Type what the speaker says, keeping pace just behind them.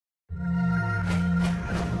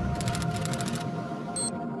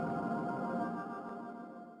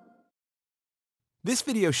This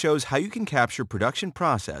video shows how you can capture production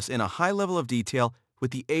process in a high level of detail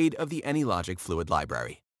with the aid of the AnyLogic Fluid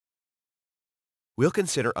library. We'll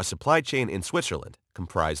consider a supply chain in Switzerland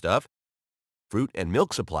comprised of fruit and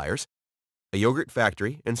milk suppliers, a yogurt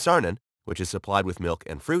factory in Sarnen, which is supplied with milk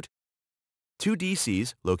and fruit, two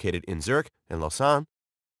DCs located in Zurich and Lausanne,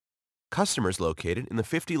 customers located in the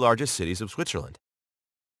 50 largest cities of Switzerland.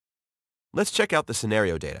 Let's check out the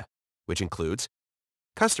scenario data, which includes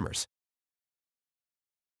customers,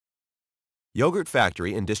 yogurt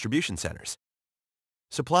factory and distribution centers,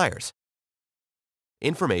 suppliers,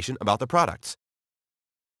 information about the products,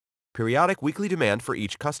 periodic weekly demand for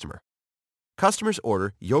each customer. Customers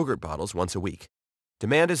order yogurt bottles once a week.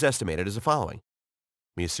 Demand is estimated as the following.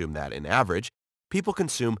 We assume that, in average, people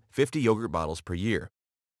consume 50 yogurt bottles per year.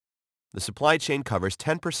 The supply chain covers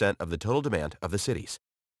 10% of the total demand of the cities.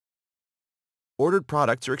 Ordered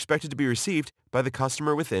products are expected to be received by the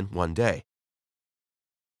customer within 1 day.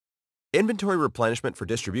 Inventory replenishment for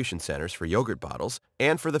distribution centers for yogurt bottles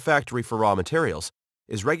and for the factory for raw materials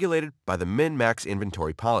is regulated by the min-max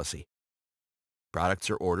inventory policy. Products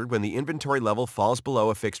are ordered when the inventory level falls below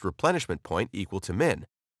a fixed replenishment point equal to min.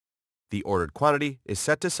 The ordered quantity is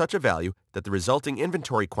set to such a value that the resulting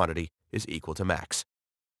inventory quantity is equal to max.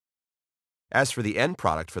 As for the end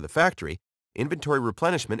product for the factory, inventory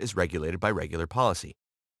replenishment is regulated by regular policy.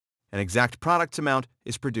 An exact products amount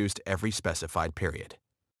is produced every specified period.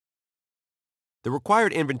 The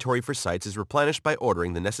required inventory for sites is replenished by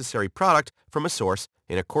ordering the necessary product from a source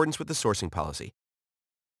in accordance with the sourcing policy.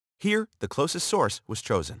 Here, the closest source was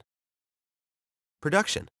chosen.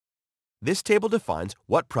 Production. This table defines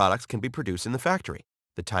what products can be produced in the factory,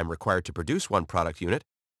 the time required to produce one product unit,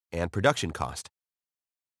 and production cost.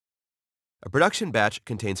 A production batch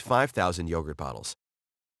contains 5,000 yogurt bottles,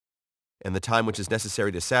 and the time which is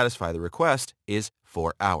necessary to satisfy the request is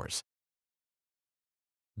 4 hours.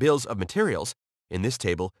 Bills of materials. In this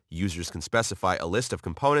table, users can specify a list of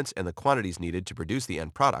components and the quantities needed to produce the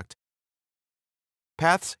end product.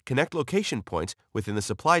 Paths connect location points within the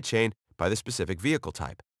supply chain by the specific vehicle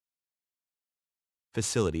type.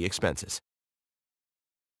 Facility expenses.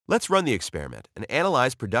 Let's run the experiment and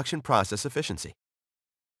analyze production process efficiency.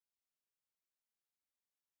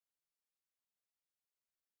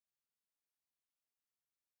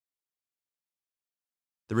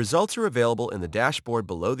 The results are available in the dashboard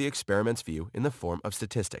below the experiment's view in the form of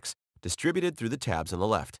statistics, distributed through the tabs on the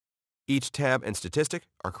left. Each tab and statistic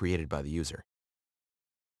are created by the user.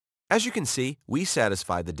 As you can see, we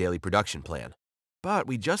satisfied the daily production plan, but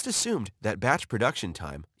we just assumed that batch production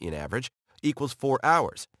time, in average, equals 4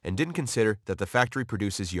 hours and didn't consider that the factory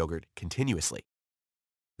produces yogurt continuously.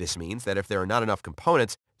 This means that if there are not enough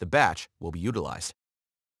components, the batch will be utilized.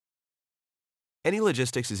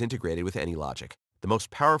 anyLogistix is integrated with AnyLogic, the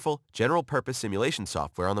most powerful general-purpose simulation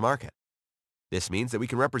software on the market. This means that we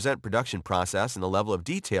can represent production process in the level of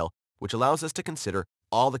detail which allows us to consider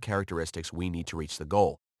all the characteristics we need to reach the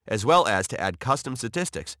goal, as well as to add custom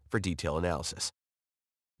statistics for detail analysis.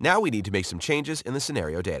 Now we need to make some changes in the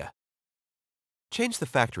scenario data. Change the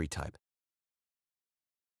factory type.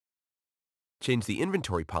 Change the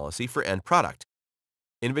inventory policy for end product.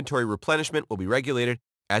 Inventory replenishment will be regulated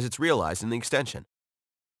as it's realized in the extension.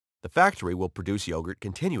 The factory will produce yogurt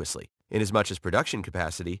continuously, inasmuch as production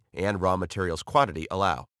capacity and raw materials quantity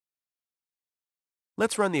allow.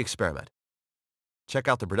 Let's run the experiment. Check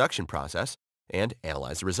out the production process and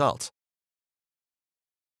analyze the results.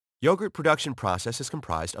 Yogurt production process is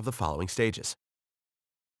comprised of the following stages: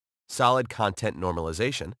 solid content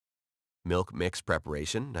normalization, milk mix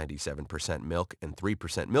preparation, 97% milk and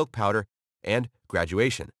 3% milk powder, and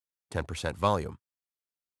graduation, 10% volume.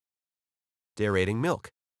 Deaerating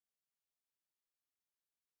milk.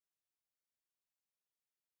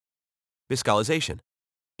 Viscalization,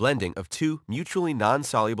 blending of two mutually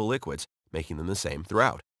non-soluble liquids, making them the same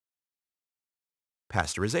throughout.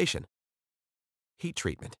 Pasteurization, heat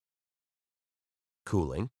treatment.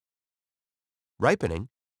 Cooling. Ripening,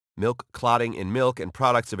 milk clotting in milk and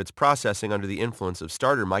products of its processing under the influence of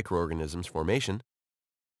starter microorganisms formation.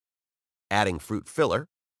 Adding fruit filler.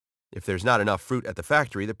 If there's not enough fruit at the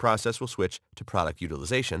factory, the process will switch to product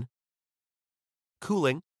utilization.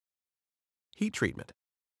 Cooling. Heat treatment.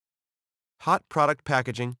 Hot product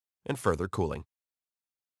packaging and further cooling.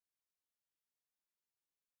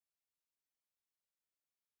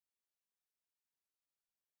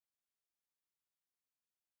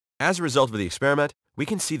 As a result of the experiment, we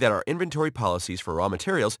can see that our inventory policies for raw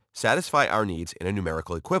materials satisfy our needs in a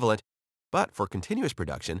numerical equivalent, but for continuous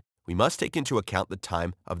production, we must take into account the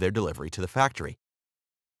time of their delivery to the factory.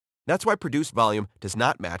 That's why produced volume does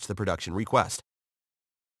not match the production request.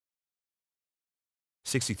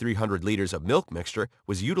 6,300 liters of milk mixture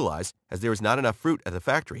was utilized as there was not enough fruit at the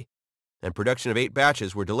factory, and production of 8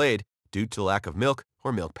 batches were delayed due to lack of milk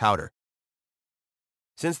or milk powder.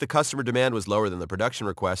 Since the customer demand was lower than the production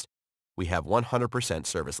request, we have 100%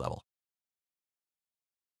 service level.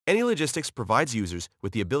 AnyLogistix provides users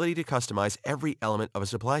with the ability to customize every element of a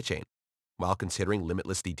supply chain while considering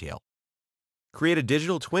limitless detail. Create a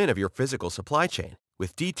digital twin of your physical supply chain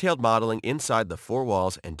with detailed modeling inside the 4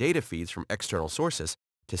 walls and data feeds from external sources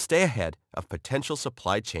to stay ahead of potential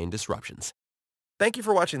supply chain disruptions. Thank you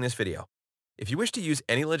for watching this video. If you wish to use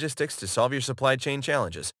AnyLogistix to solve your supply chain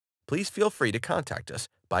challenges, please feel free to contact us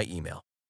by email.